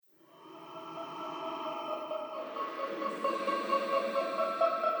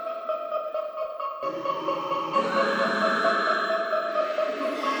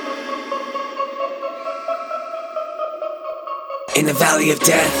the valley of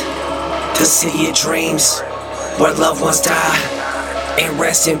death, the city of dreams, where loved ones die and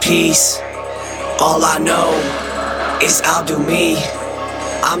rest in peace. All I know is I'll do me.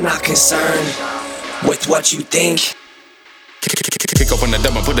 I'm not concerned with what you think. Kick open the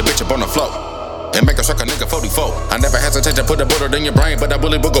door and put the bitch up on the floor and make her suck a nigga 44. I never hesitate to put a bullet in your brain, but I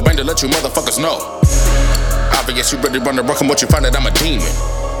really will go bang to let you motherfuckers know. Obvious you really run the rock, and what you find that I'm a demon.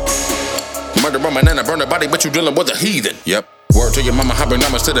 Murder woman and I burn her body, but you dealing with a heathen. Yep. Word to your mama, hopping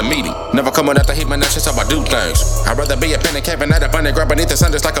numbers to the meeting. Never coming out the heat, man, that's just how I do things. I'd rather be a pen and Kevin at a bunny, grab beneath the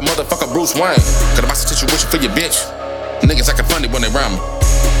sun just like a motherfucker Bruce Wayne. Could I situation for your bitch? Niggas acting funny when they rhyme me.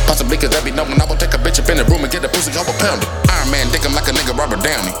 Possibly cause they be knowing I will take a bitch up in the room and get a pussy over pounded. Iron Man dick him like a nigga Robert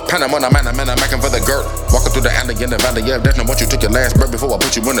Downey. Pound him on a man, I'm making for the girt. Walking through the alley in the valley of death, know what you took your last breath before I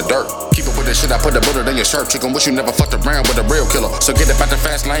put you in the dirt. Keep up with this shit, I put the bullet in your shirt. Chicken, wish you never fucked around with a real killer. So get up out the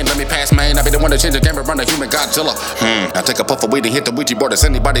fast lane, let me pass main. I be the one that change the game and run a human Godzilla. I take a puff of weed and hit the Ouija board. Is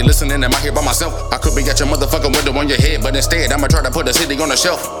anybody listening? Am I here by myself? I could be at your motherfucking window on your head, but instead I'ma try to put the city on the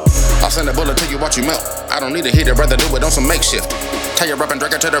shelf. I'll send a bullet till you watch you melt. I don't need a heater, rather do it on some makeshift. Tie your up and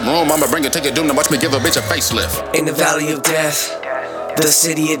drag it to the room, I'ma bring it to your doom to watch me give a bitch a facelift. In the valley of death, the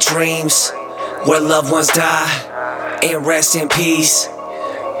city of dreams, where loved ones die and rest in peace.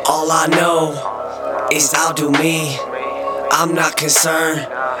 All I know is I'll do me. I'm not concerned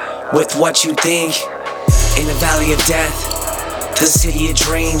with what you think. In the valley of death, the city of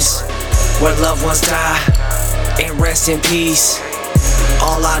dreams, where loved ones die and rest in peace.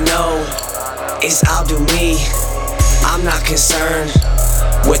 All I know is I'll do me. I'm not concerned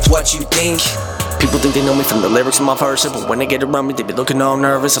with what you think. People think they know me from the lyrics of my verse, but when they get around me, they be looking all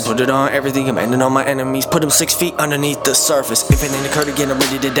nervous. I put it on everything, I'm ending on my enemies. Put them 6 feet underneath the surface. If it ain't occurred again, I'm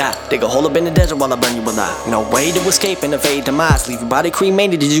ready to die. They go hold up in the desert while I burn you alive. No way to escape and evade demise. Leave your body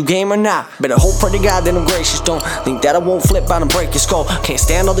cremated, did you game or not? Better hope for the God that I'm gracious. Don't think that I won't flip out and break your skull. Can't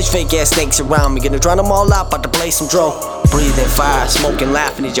stand all these fake ass snakes around me. Gonna drown them all out, about to blaze some drone. Breathing fire, smoking,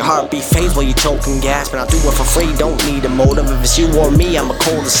 laughing as your heartbeat fades while you choking gas. But I do it for free, don't need a motive. If it's you or me, I'm a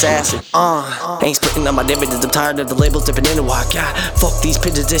cold assassin. Ain't splitting up my dividends, I'm tired of the labels dipping into why God. Fuck these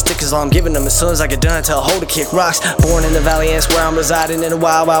pigeons, this stickers all I'm giving them. As soon as I get done, tell a hoe to kick rocks. Born in the valley, and that's where I'm residing. In the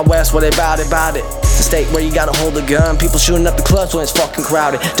wild, wild west, where they bout it. It's a state where you gotta hold a gun. People shooting up the clubs when it's fucking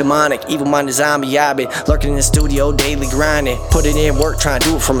crowded. Demonic, evil-minded zombie, I been lurking in the studio, daily grinding. Put it in work, trying to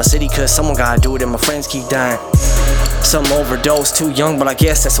do it for my city, cause someone gotta do it and my friends keep dying. Some overdose, too young, but I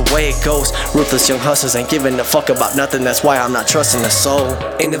guess that's the way it goes. Ruthless young hustlers ain't giving a fuck about nothing, that's why I'm not trusting a soul.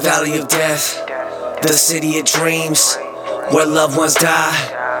 In the valley of death, the city of dreams, where loved ones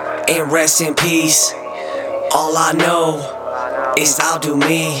die and rest in peace. All I know is I'll do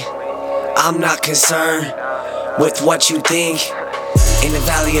me. I'm not concerned with what you think. In the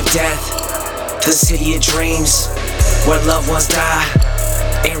valley of death, the city of dreams, where loved ones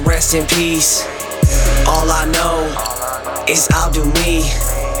die and rest in peace. All I know is I'll do me.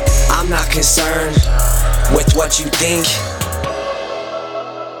 I'm not concerned with what you think.